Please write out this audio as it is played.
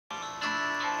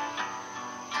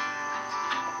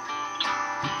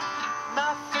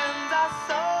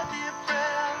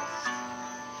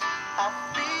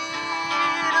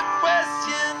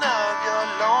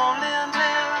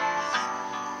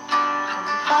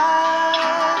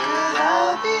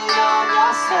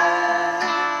myself.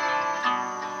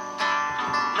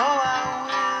 No, I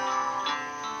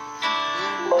will.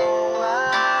 You know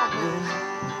I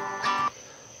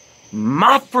will.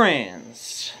 My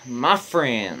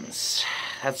friends,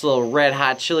 that's a little Red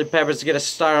Hot Chili Peppers to get us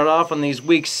started off on these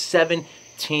Week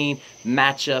 17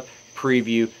 matchup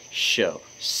preview show.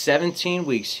 17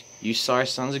 weeks, you sorry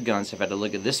sons of guns have had to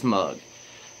look at this mug.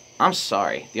 I'm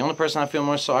sorry. The only person I feel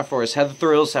more sorry for is Heather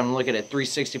Thrills having to look at it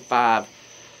 365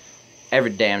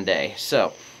 every damn day.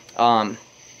 So,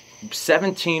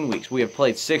 17 weeks. We have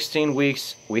played 16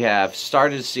 weeks. We have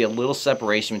started to see a little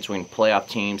separation between playoff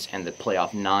teams and the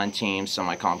playoff non-teams. Some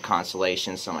might call them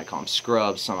consolations, some might call them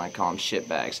scrubs, some might call them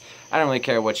shitbags. I don't really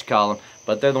care what you call them,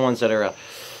 but they're the ones that are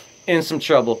in some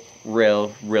trouble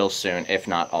real soon, if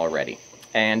not already.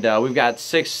 And we've got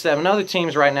 6, 7 other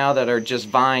teams right now that are just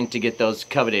vying to get those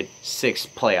coveted 6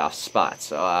 playoff spots.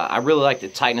 So I really like the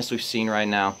tightness we've seen right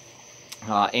now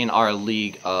in our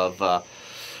league of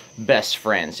best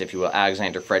friends, if you will,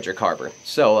 Alexander Frederick Harbor.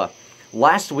 So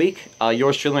last week,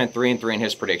 yours truly went 3-3 in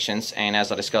his predictions, and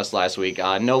as I discussed last week,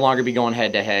 no longer be going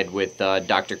head-to-head with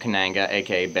Dr. Kananga,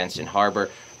 aka Benson Harbor.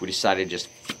 We decided to just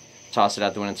toss it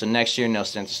out the window until next year. No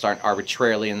sense to start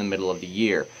arbitrarily in the middle of the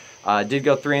year. Did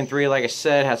go 3-3, like I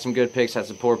said, had some good picks, had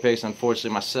some poor picks.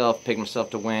 Unfortunately, myself picked myself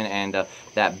to win, and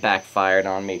that backfired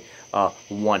on me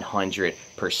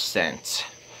 100%.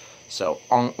 So,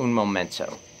 on un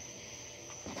momento.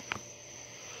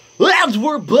 And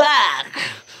we're back!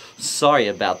 Sorry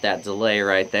about that delay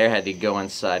right there. Had to go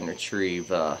inside and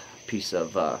retrieve a piece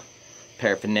of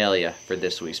paraphernalia for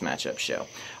this week's matchup show.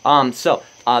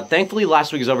 Thankfully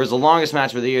last week is over. It's the longest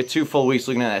match of the year. 2 full weeks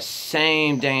looking at that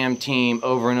same damn team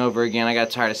over and over again. I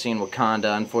got tired of seeing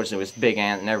Wakanda. Unfortunately, it was Big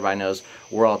Ant, and everybody knows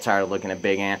we're all tired of looking at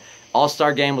Big Ant.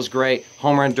 All-Star Game was great.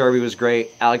 Home Run Derby was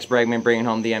great. Alex Bregman bringing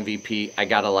home the MVP. I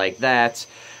gotta like that.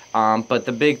 But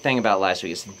the big thing about last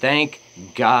week is thank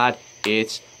God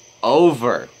it's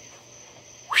over.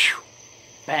 Whew.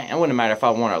 Bang. It wouldn't matter if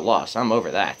I won or lost. I'm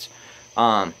over that.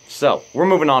 So, we're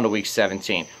moving on to Week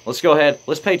 17. Let's go ahead.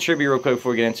 Let's pay tribute real quick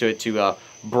before we get into it to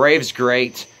Braves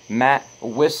great Matt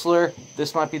Wisler.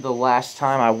 This might be the last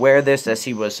time I wear this, as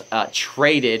he was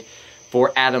traded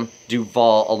for Adam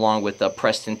Duvall along with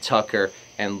Preston Tucker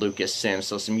and Lucas Sims.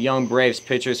 So some young Braves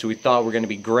pitchers who we thought were going to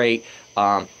be great,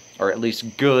 or at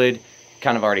least good,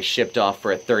 kind of already shipped off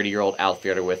for a 30-year-old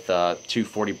outfielder with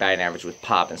 240 batting average with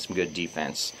pop and some good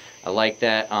defense. I like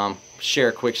that. Share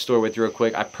a quick story with you real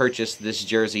quick. I purchased this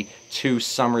jersey 2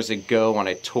 summers ago on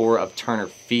a tour of Turner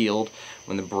Field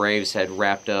when the Braves had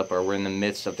wrapped up or were in the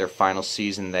midst of their final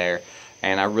season there.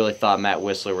 And I really thought Matt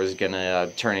Wisler was going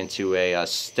to turn into a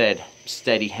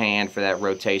steady hand for that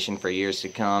rotation for years to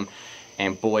come.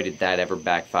 And boy, did that ever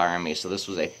backfire on me. So this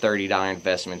was a $30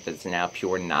 investment that's now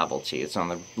pure novelty. It's on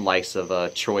the likes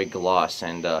of Troy Gloss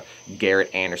and Garrett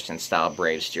Anderson style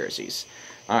Braves jerseys.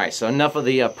 Alright, so enough of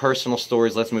the personal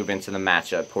stories. Let's move into the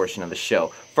matchup portion of the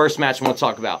show. First match I want to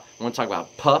talk about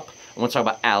Pup. I want to talk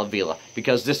about Al Avila,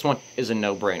 because this one is a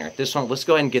no-brainer. This one, let's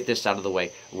go ahead and get this out of the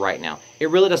way right now.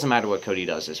 It really doesn't matter what Cody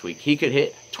does this week. He could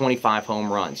hit 25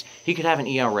 home runs. He could have an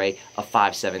ERA of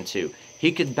 5.72.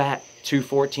 He could bat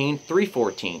 214,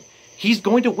 314. He's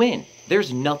going to win.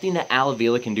 There's nothing that Al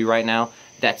Avila can do right now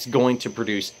that's going to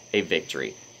produce a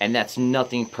victory. And that's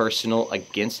nothing personal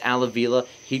against Al Avila.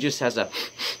 He just has a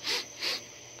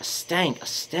stank, a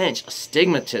stench, a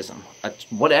stigmatism,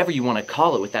 whatever you want to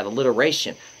call it with that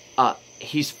alliteration.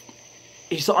 He's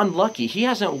unlucky. He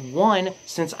hasn't won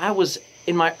since I was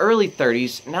in my early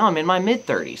 30s. Now I'm in my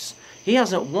mid-30s. He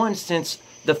hasn't won since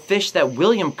the fish that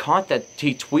William caught that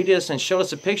he tweeted us and showed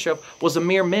us a picture of was a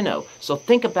mere minnow. So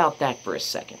think about that for a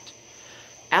second.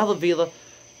 Al Avila,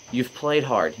 you've played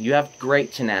hard. You have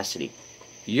great tenacity.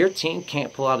 Your team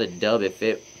can't pull out a dub if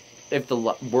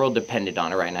the world depended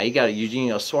on it right now. You got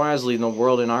Eugenio Suarez leading the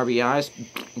world in RBIs.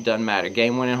 Doesn't matter.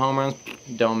 Game-winning home runs.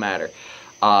 Don't matter.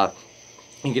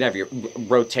 You can have your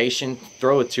rotation.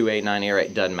 Throw a 2.89 ERA.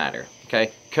 Doesn't matter.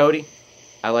 Okay, Cody,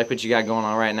 I like what you got going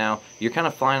on right now. You're kind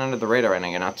of flying under the radar right now.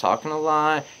 You're not talking a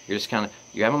lot. You're just kind of,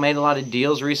 you haven't made a lot of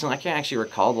deals recently. I can't actually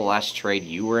recall the last trade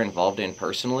you were involved in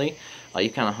personally.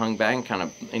 You kind of hung back and kind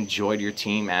of enjoyed your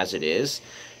team as it is.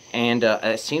 And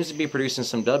it seems to be producing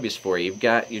some W's for you.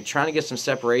 You're trying to get some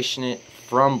separation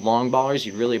from long ballers.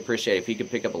 You'd really appreciate it if you could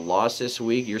pick up a loss this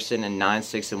week. You're sitting at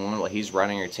 9-6-1 while he's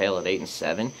running your tail at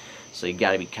 8-7. So you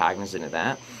got to be cognizant of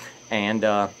that. And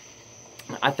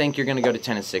I think you're going to go to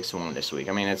 10-6-1 this week.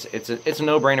 I mean, it's a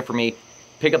no-brainer for me.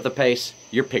 Pick up the pace.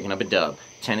 You're picking up a dub.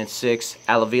 10-6.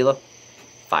 Al Avila,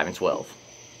 5-12.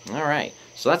 All right.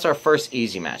 So that's our first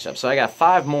easy matchup. So I got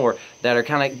 5 more that are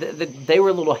kind of, they were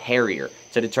a little hairier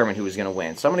to determine who was going to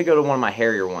win. So I'm going to go to one of my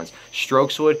hairier ones.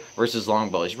 Strokeswood versus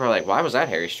Longbowlers. You're probably like, why was that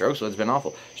hairy? Strokeswood's been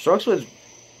awful. Strokeswood's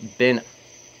been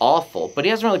awful, but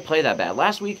he hasn't really played that bad.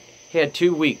 Last week, he had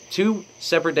 2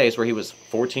 separate days where he was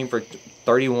 14 for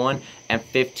 31 and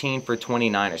 15 for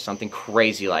 29 or something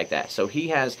crazy like that. So he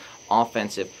has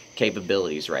offensive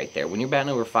capabilities right there. When you're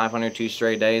batting over 500 2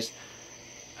 straight days,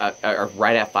 or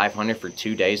right at 500 for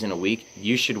 2 days in a week,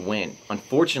 you should win.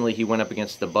 Unfortunately, he went up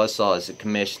against the buzzsaw as a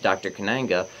commish, Dr.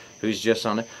 Kananga, who's just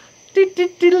on a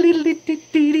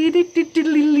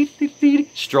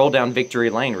stroll down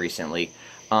victory lane recently.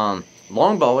 Long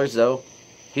ballers, though,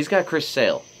 he's got Chris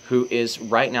Sale, who is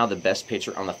right now the best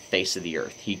pitcher on the face of the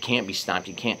earth. He can't be stopped.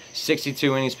 He can't.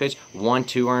 62 innings pitched,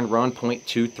 1-2 earned run,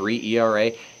 .23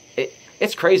 ERA.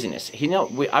 It's craziness.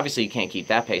 Obviously he can't keep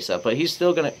that pace up, but he's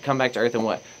still going to come back to earth and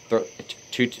what?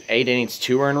 8 innings,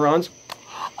 2 earned runs?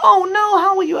 Oh no,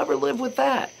 how will you ever live with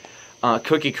that?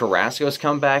 Cookie Carrasco's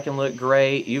come back and looked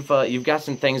great. You've got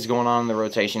some things going on in the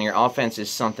rotation. Your offense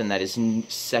is something that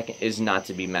is not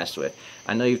to be messed with.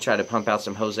 I know you've tried to pump out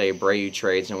some Jose Abreu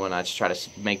trades and whatnot to try to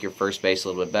make your first base a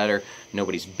little bit better.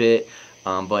 Nobody's bit.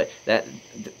 But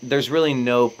there's really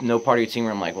no part of your team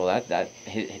where I'm like, well,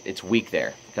 it's weak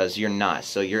there, because you're not.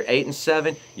 So you're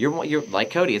 8-7. You're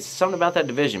like Cody. It's something about that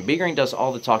division. B Green does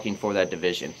all the talking for that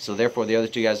division. So therefore, the other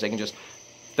 2 guys, they can just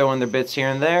throw in their bits here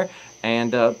and there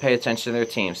and pay attention to their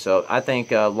team. So I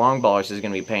think Long Ballers is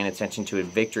going to be paying attention to a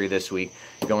victory this week,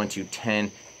 going to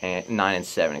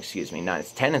 9-7. Excuse me,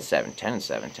 10-7.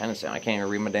 10-7. I can't even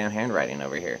read my damn handwriting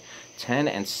over here.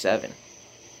 10-7.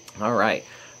 All right.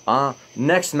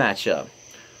 Next matchup,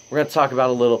 we're going to talk about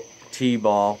a little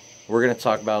T-ball. We're going to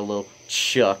talk about a little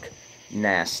Chuck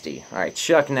Nasty. All right,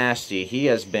 Chuck Nasty, he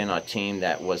has been a team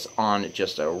that was on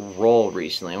just a roll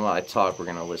recently. And while I talk, we're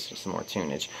going to listen to some more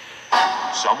tunage.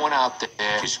 Someone out there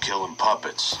is killing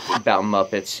puppets. About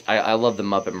Muppets. I love the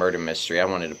Muppet Murder Mystery. I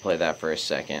wanted to play that for a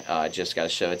second. Just got to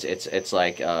show it's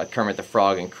like Kermit the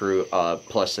Frog and crew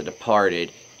plus The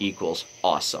Departed equals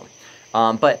awesome.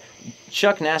 But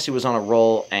Chuck Nasty was on a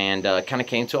roll and kind of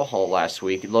came to a halt last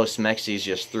week. Los Mexis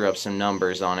just threw up some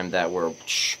numbers on him that were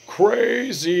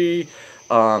crazy.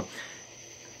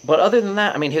 But other than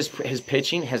that, I mean, his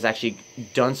pitching has actually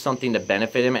done something to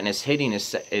benefit him, and his hitting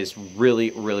is really,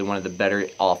 really one of the better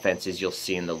offenses you'll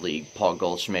see in the league. Paul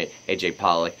Goldschmidt, A.J.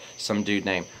 Pollock, some dude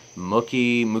named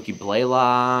Mookie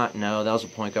Blaylock. No, that was a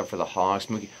point guard for the Hawks.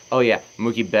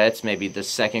 Mookie Betts, maybe the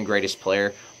second greatest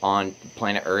player on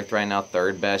planet Earth right now,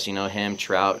 third best. You know him,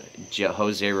 Trout,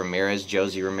 Jose Ramirez,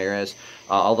 Josie Ramirez,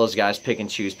 all those guys. Pick and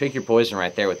choose. Pick your poison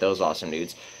right there with those awesome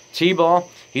dudes. T-Ball,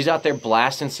 he's out there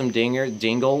blasting some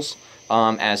dingles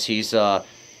as he's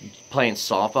playing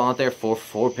softball out there,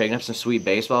 4-4, picking up some sweet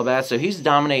baseball bats. So he's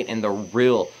dominating in the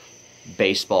real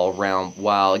baseball realm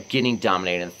while getting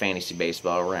dominated in the fantasy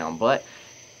baseball realm. But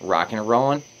rocking and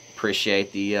rolling.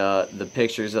 Appreciate the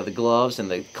pictures of the gloves and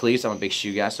the cleats. I'm a big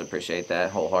shoe guy, so appreciate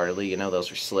that wholeheartedly. You know,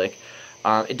 those are slick.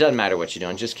 It doesn't matter what you're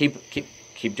doing. Just keep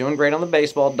doing great on the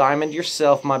baseball diamond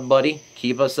yourself, my buddy.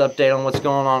 Keep us updated on what's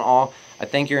going on. I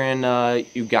think you're in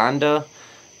Uganda,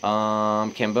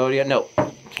 Cambodia. No,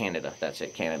 Canada. That's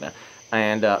it, Canada.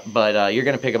 And but you're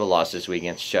going to pick up a loss this week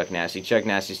against Chuck Nasty. Chuck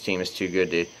Nasty's team is too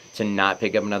good to not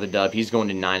pick up another dub. He's going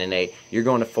to 9-8. You're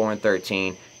going to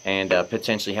 4-13, and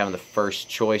potentially having the first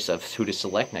choice of who to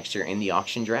select next year in the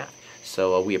auction draft.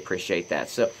 So we appreciate that.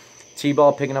 So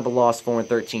T-Ball picking up a loss,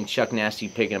 4-13. Chuck Nasty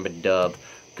picking up a dub,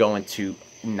 going to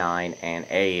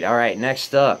 9-8. All right,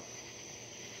 next up.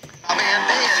 I mean,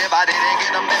 if I didn't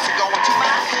get a message going to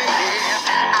my head,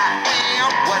 I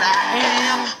am what I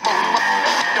am.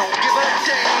 Don't give a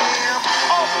damn.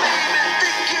 Oh, baby,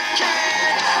 think you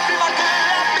can be my girl,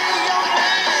 I'll be your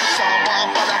man. Someone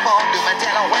for the phone, do my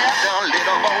tell well done,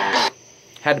 little Bo.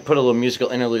 Had to put a little musical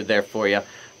interlude there for you.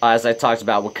 As I talked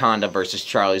about Wakanda versus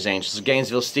Charlie's Angels.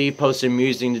 Gainesville Steve posted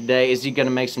musing today. Is he going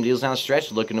to make some deals down the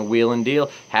stretch? Looking to wheel and deal.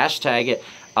 Hashtag it.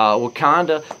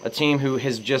 Wakanda, a team who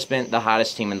has just been the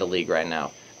hottest team in the league right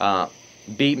now.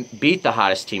 Beat the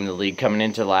hottest team in the league coming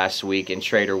into last week in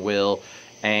Trader Will.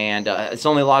 And its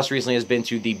only loss recently has been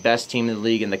to the best team in the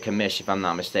league in the commish, if I'm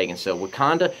not mistaken. So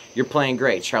Wakanda, you're playing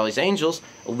great. Charlie's Angels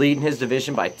leading his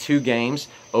division by 2 games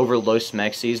over Los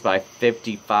Mexis, by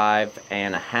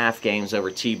 55.5 games over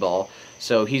T-Ball.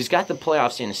 So he's got the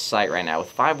playoffs in his sight right now.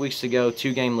 With 5 weeks to go,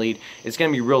 2-game lead. It's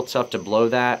going to be real tough to blow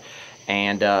that.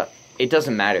 And it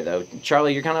doesn't matter, though.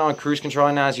 Charlie, you're kind of on cruise control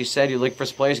right now. As you said, you're looking for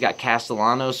some players. You got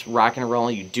Castellanos rocking and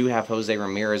rolling. You do have Jose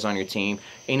Ramirez on your team.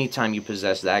 Anytime you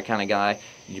possess that kind of guy,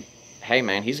 hey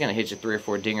man, he's going to hit you 3 or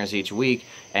 4 dingers each week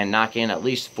and knock in at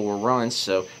least 4 runs.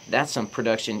 So that's some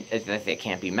production that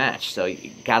can't be matched. So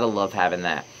you got to love having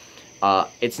that.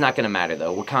 It's not going to matter,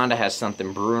 though. Wakanda has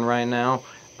something brewing right now.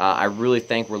 I really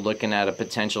think we're looking at a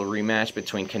potential rematch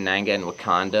between Kananga and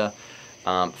Wakanda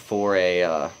for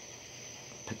a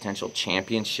potential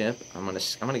championship. I'm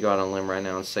gonna go out on a limb right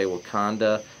now and say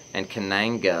Wakanda and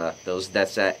Kananga.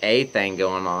 That's that A thing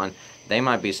going on. They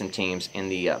might be some teams in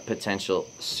the potential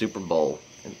Super Bowl.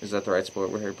 Is that the right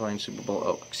sport we're here playing? Super Bowl?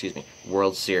 Oh, excuse me.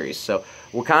 World Series. So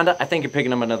Wakanda, I think you're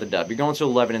picking up another dub. You're going to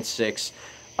 11-6.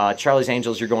 Charlie's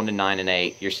Angels, you're going to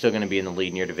 9-8. You're still going to be in the lead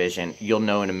in your division. You'll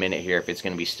know in a minute here if it's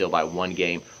going to be still by 1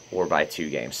 game or by 2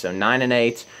 games. So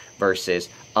 9-8 versus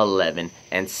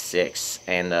 11-6.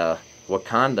 And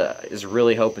Wakanda is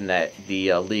really hoping that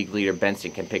the league leader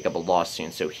Benson can pick up a loss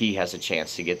soon, so he has a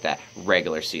chance to get that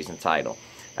regular season title.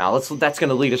 Now that's going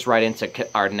to lead us right into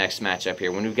our next matchup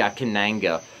here when we've got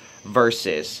Kananga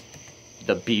versus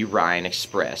the B. Ryan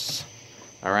Express.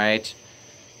 All right,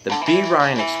 the B.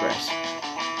 Ryan Express.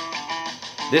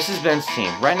 This is Ben's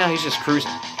team. Right now he's just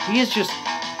cruising. He is just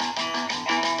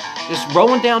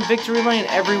rolling down victory lane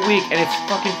every week, and it's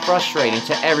fucking frustrating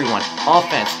to everyone.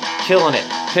 Offense, killing it.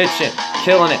 Pitching,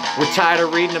 killing it. We're tired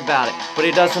of reading about it, but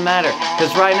it doesn't matter,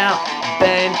 because right now,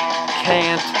 Ben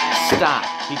can't stop.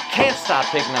 He can't stop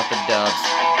picking up the dubs.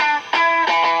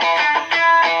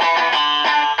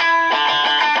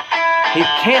 He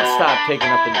can't stop picking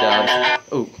up the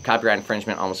dubs. Ooh, copyright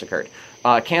infringement almost occurred.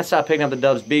 Can't stop picking up the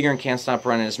dubs. Biegern can't stop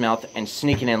running his mouth and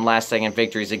sneaking in last-second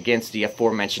victories against the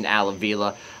aforementioned Al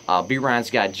Avila. B.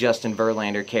 Ryan's got Justin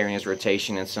Verlander carrying his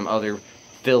rotation and some other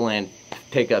fill-in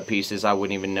pickup pieces I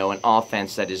wouldn't even know. An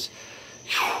offense that is...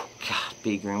 God,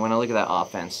 Biegern, when I look at that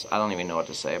offense, I don't even know what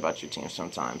to say about your team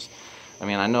sometimes. I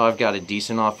mean, I know I've got a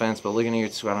decent offense, but looking at your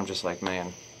squad, I'm just like,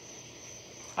 man,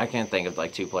 I can't think of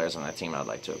like 2 players on that team I'd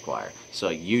like to acquire. So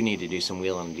you need to do some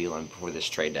wheeling and dealing before this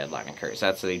trade deadline occurs.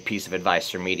 That's a piece of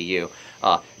advice from me to you.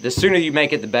 The sooner you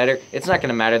make it, the better. It's not going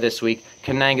to matter this week.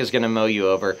 Kananga's going to mow you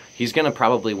over. He's going to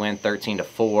probably win 13-4,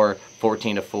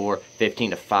 14-4,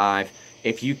 15-5.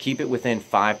 If you keep it within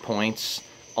 5 points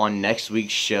on next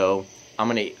week's show, I'm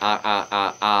gonna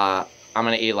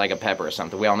eat like a pepper or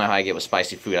something. We all know how I get with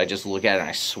spicy food. I just look at it and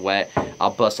I sweat. I'll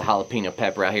bust a jalapeno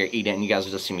pepper out here, eat it, and you guys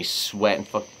will just see me sweat and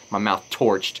fuck my mouth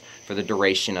torched for the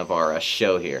duration of our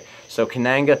show here. So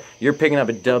Kananga, you're picking up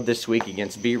a dub this week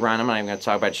against B. Ryan. I'm not even gonna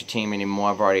talk about your team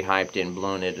anymore. I've already hyped it and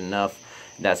blown it enough.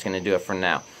 That's gonna do it for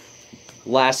now.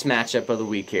 Last matchup of the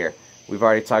week here. We've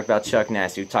already talked about Chuck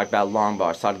Nasty. We've talked about Long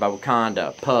Bars. Talked about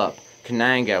Wakanda, Pup,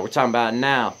 Kananga. We're talking about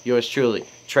now, yours truly,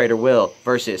 Trader Will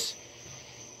versus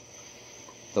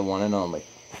the one and only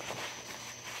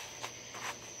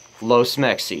Los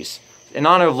Mexis. In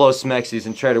honor of Los Mexis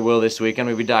and Trader Will this week, I'm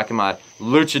going to be docking my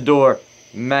luchador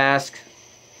mask,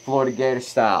 Florida Gator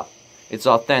style. It's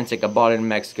authentic. I bought it in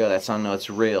Mexico. That's how I know it's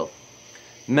real.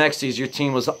 Mexis, your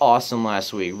team was awesome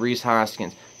last week. Reese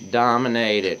Hoskins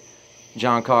dominated.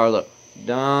 Giancarlo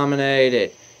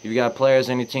dominated. You've got players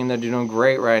on your team that are doing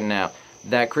great right now.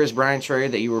 That Chris Bryant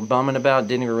trade that you were bumming about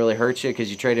didn't even really hurt you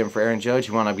because you traded him for Aaron Judge,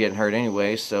 who wound up getting hurt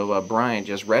anyway. So Bryant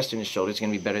just resting his shoulder is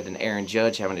going to be better than Aaron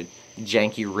Judge having a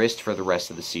janky wrist for the rest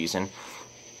of the season.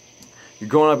 You're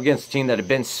going up against a team that had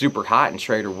been super hot in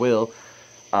Trader Will.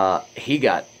 He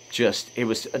got it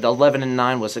was the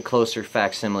 11-9 was a closer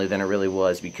facsimile than it really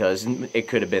was, because it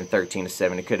could have been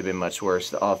 13-7. It could have been much worse.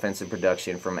 The offensive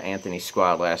production from Anthony's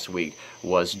squad last week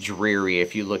was dreary.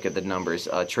 If you look at the numbers,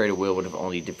 Trader Will would have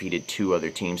only defeated 2 other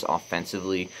teams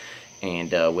offensively,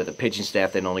 and with a pitching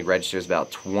staff that only registers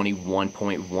about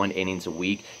 21.1 innings a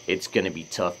week, it's going to be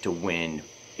tough to win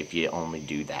if you only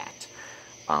do that.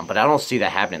 But I don't see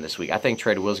that happening this week. I think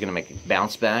Trader Will's going to make a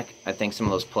bounce back. I think some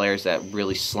of those players that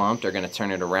really slumped are going to turn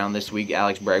it around this week.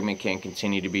 Alex Bregman can't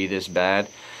continue to be this bad.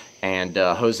 And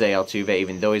Jose Altuve,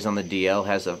 even though he's on the DL,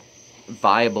 has a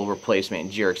viable replacement in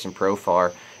Jerickson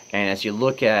Profar. And as you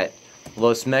look at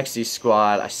Los Mexis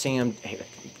squad, I see him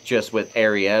just with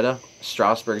Arrieta.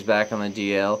 Strasburg's back on the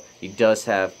DL. He does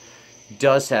have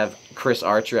Chris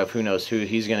Archer of who knows who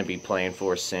he's going to be playing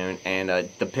for soon. And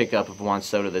the pickup of Juan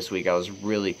Soto this week, I was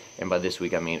really, and by this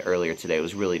week I mean earlier today,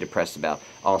 was really depressed about.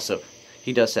 Also,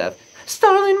 he does have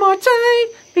Starling Marte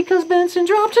because Benson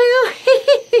dropped him.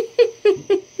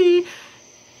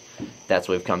 That's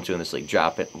what we've come to in this league,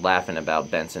 laughing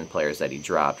about Benson players that he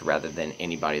dropped rather than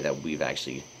anybody that we've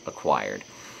actually acquired.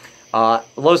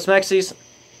 Los Mexis,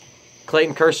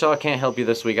 Clayton Kershaw can't help you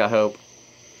this week, I hope.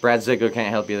 Brad Ziegler can't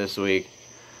help you this week.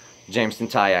 Jameson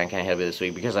Tyon can't have it this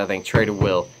week because I think Trader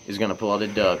Will is going to pull out a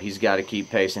dub. He's got to keep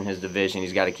pace in his division.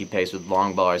 He's got to keep pace with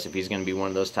long bars if he's going to be one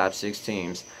of those top 6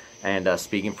 teams. And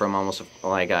speaking from almost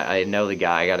like I know the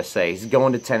guy, I got to say, he's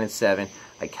going to 10-7.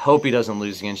 I hope he doesn't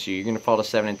lose against you. You're going to fall to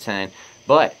 7-10.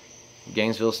 But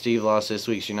Gainesville Steve lost this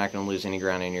week, so you're not going to lose any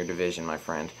ground in your division, my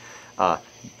friend.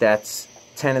 That's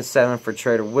 10-7 for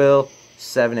Trader Will,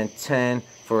 7-10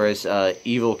 for his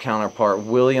evil counterpart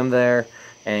William there.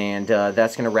 And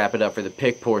that's going to wrap it up for the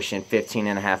pick portion,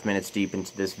 15.5 minutes deep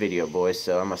into this video, boys.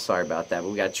 So I'm sorry about that. But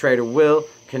we got Trader Will,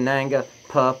 Kananga,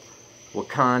 Pup,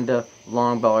 Wakanda,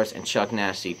 Long Bars, and Chuck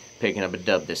Nasty picking up a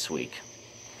dub this week.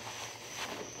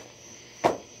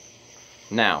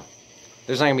 Now,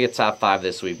 there's not going to be a top 5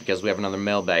 this week because we have another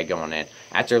mailbag going in.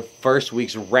 After first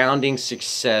week's rounding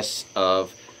success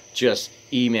of just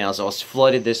emails, I was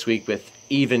flooded this week with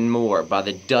even more by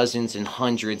the dozens and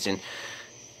hundreds and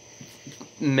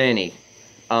many.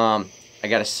 I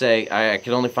got to say, I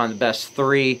could only find the best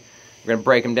 3. We're going to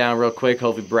break them down real quick.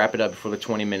 Hopefully wrap it up before the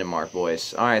 20-minute mark,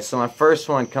 boys. Alright, so my first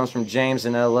one comes from James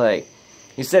in LA.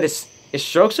 He said, is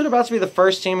Strokeswood about to be the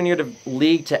first team in your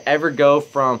league to ever go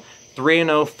from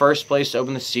 3-0 first place to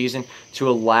open the season to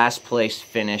a last place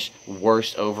finish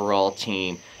worst overall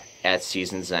team at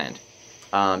season's end?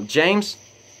 James,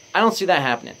 I don't see that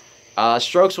happening.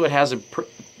 Strokeswood has a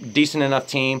decent enough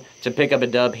team to pick up a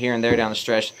dub here and there down the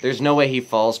stretch. There's no way he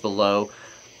falls below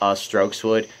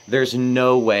Strokeswood. There's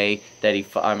no way that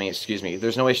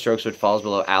there's no way Strokeswood falls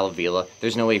below Alavila.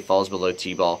 There's no way he falls below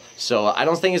T-Ball. So I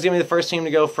don't think he's going to be the first team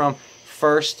to go from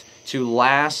first to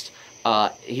last.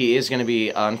 He is going to be,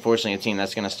 unfortunately, a team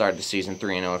that's going to start the season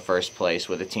 3-0 in first place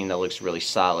with a team that looks really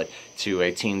solid to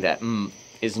a team that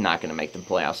is not going to make the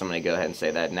playoffs. I'm going to go ahead and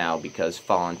say that now because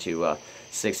falling to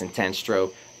 6-10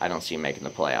 stroke, I don't see him making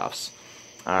the playoffs.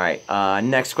 All right,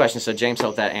 next question. So James,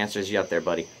 hope that answers you up there,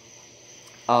 buddy.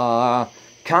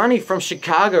 Connie from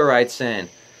Chicago writes in,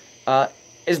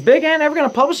 is Big Ant ever going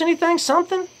to publish anything?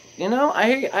 Something? You know,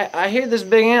 I hear this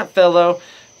Big Ant fellow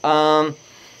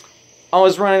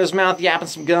always running his mouth, yapping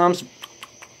some gums.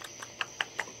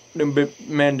 Them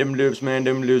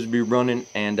lips be running,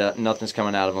 and nothing's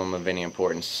coming out of them of any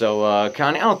importance. So,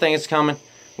 Connie, I don't think it's coming.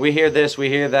 We hear this, we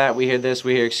hear that, we hear this,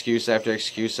 we hear excuse after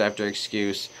excuse after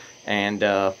excuse. And,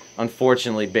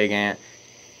 unfortunately, Big Ant,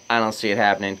 I don't see it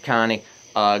happening. Connie,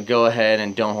 go ahead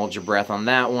and don't hold your breath on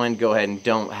that one. Go ahead and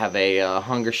don't have a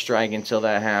hunger strike until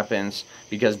that happens,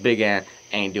 because Big Ant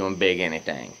ain't doing big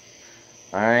anything.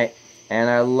 Alright, and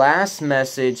our last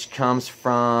message comes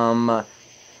from...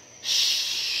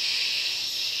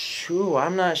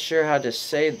 I'm not sure how to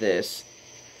say this.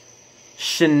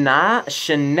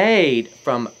 Sinead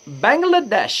from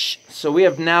Bangladesh. So we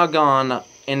have now gone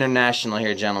international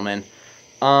here, gentlemen.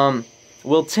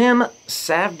 Will Tim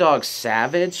Savdog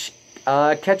Savage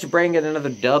catch a break and get another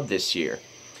dub this year?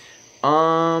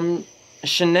 Sinead,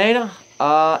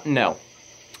 no.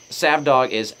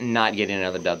 Savdog is not getting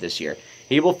another dub this year.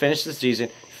 He will finish the season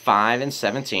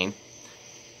 5-17,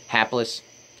 hapless,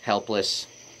 helpless,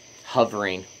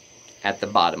 hovering at the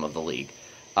bottom of the league.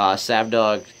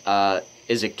 Savdog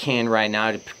is akin right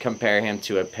now to compare him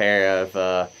to a pair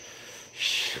of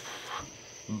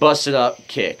busted up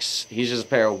kicks. He's just a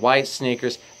pair of white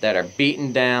sneakers that are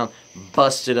beaten down,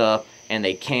 busted up, and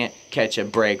they can't catch a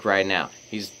break right now.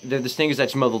 They're the sneakers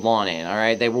that you mow the lawn in,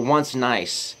 alright? They were once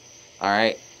nice,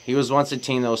 alright? He was once a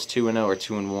team that was 2-0 or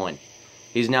 2-1.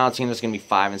 He's now a team that's going to be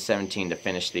 5-17 to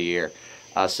finish the year.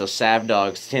 So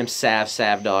Savdog, Tim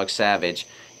Savdog Savage,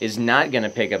 is not going to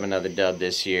pick up another dub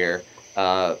this year,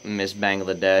 Miss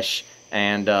Bangladesh,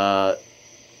 and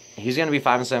he's going to be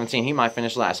 5-17. He might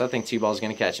finish last. I think T-Ball's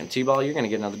going to catch him. T-Ball, you're going to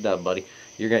get another dub, buddy.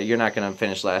 You're not going to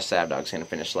finish last. Savdog's going to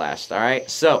finish last. All right,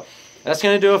 so that's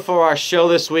going to do it for our show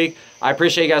this week. I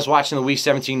appreciate you guys watching the Week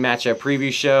 17 matchup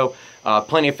preview show.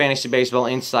 Plenty of fantasy baseball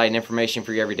insight and information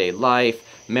for your everyday life.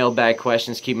 Mailbag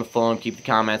questions, keep them flowing, keep the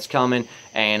comments coming.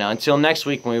 And until next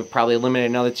week, when we probably eliminate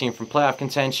another team from playoff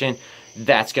contention,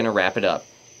 that's going to wrap it up.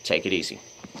 Take it easy.